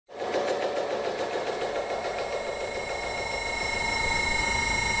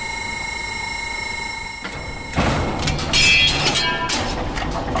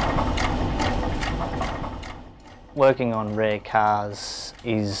Working on rare cars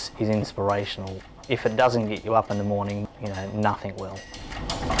is inspirational. If it doesn't get you up in the morning, nothing will.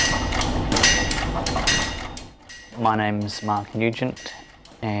 My name's Mark Nugent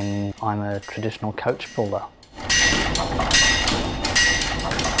and I'm a traditional coach builder.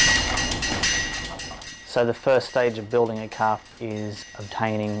 So the first stage of building a car is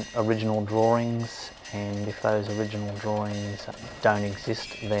obtaining original drawings, and if those original drawings don't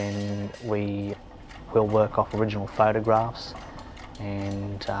exist, then we will work off original photographs,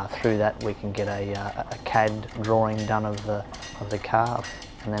 and through that we can get a CAD drawing done of the car,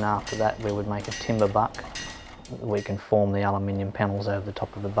 and then after that we would make a timber buck. We can form the aluminium panels over the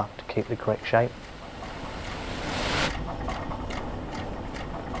top of the buck to keep the correct shape.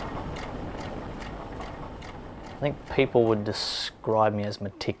 I think people would describe me as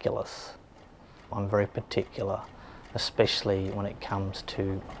meticulous. I'm very particular, especially when it comes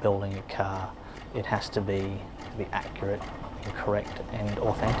to building a car. It has to be accurate and correct and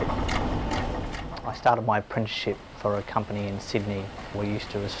authentic. I started my apprenticeship for a company in Sydney. We used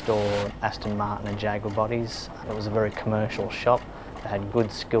to restore Aston Martin and Jaguar bodies. It was a very commercial shop. They had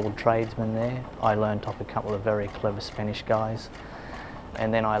good skilled tradesmen there. I learned off a couple of very clever Spanish guys.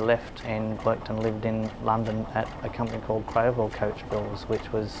 And then I left and worked and lived in London at a company called Coachbuilder,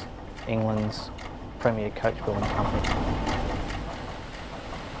 which was England's premier coach building company.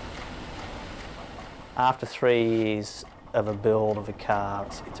 After 3 years of a build of a car,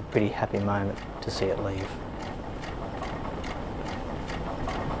 it's a pretty happy moment to see it leave.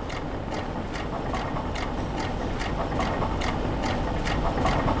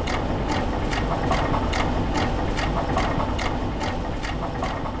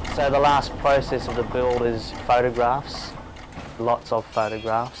 So the last process of the build is photographs, lots of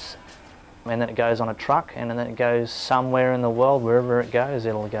photographs. And then it goes on a truck, and then it goes somewhere in the world, wherever it goes.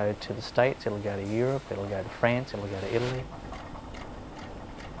 It'll go to the States, it'll go to Europe, it'll go to France, it'll go to Italy.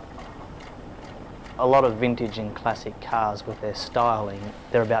 A lot of vintage and classic cars with their styling,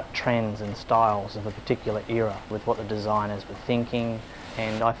 they're about trends and styles of a particular era with what the designers were thinking,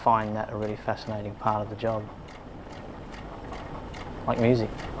 and I find that a really fascinating part of the job. Like music.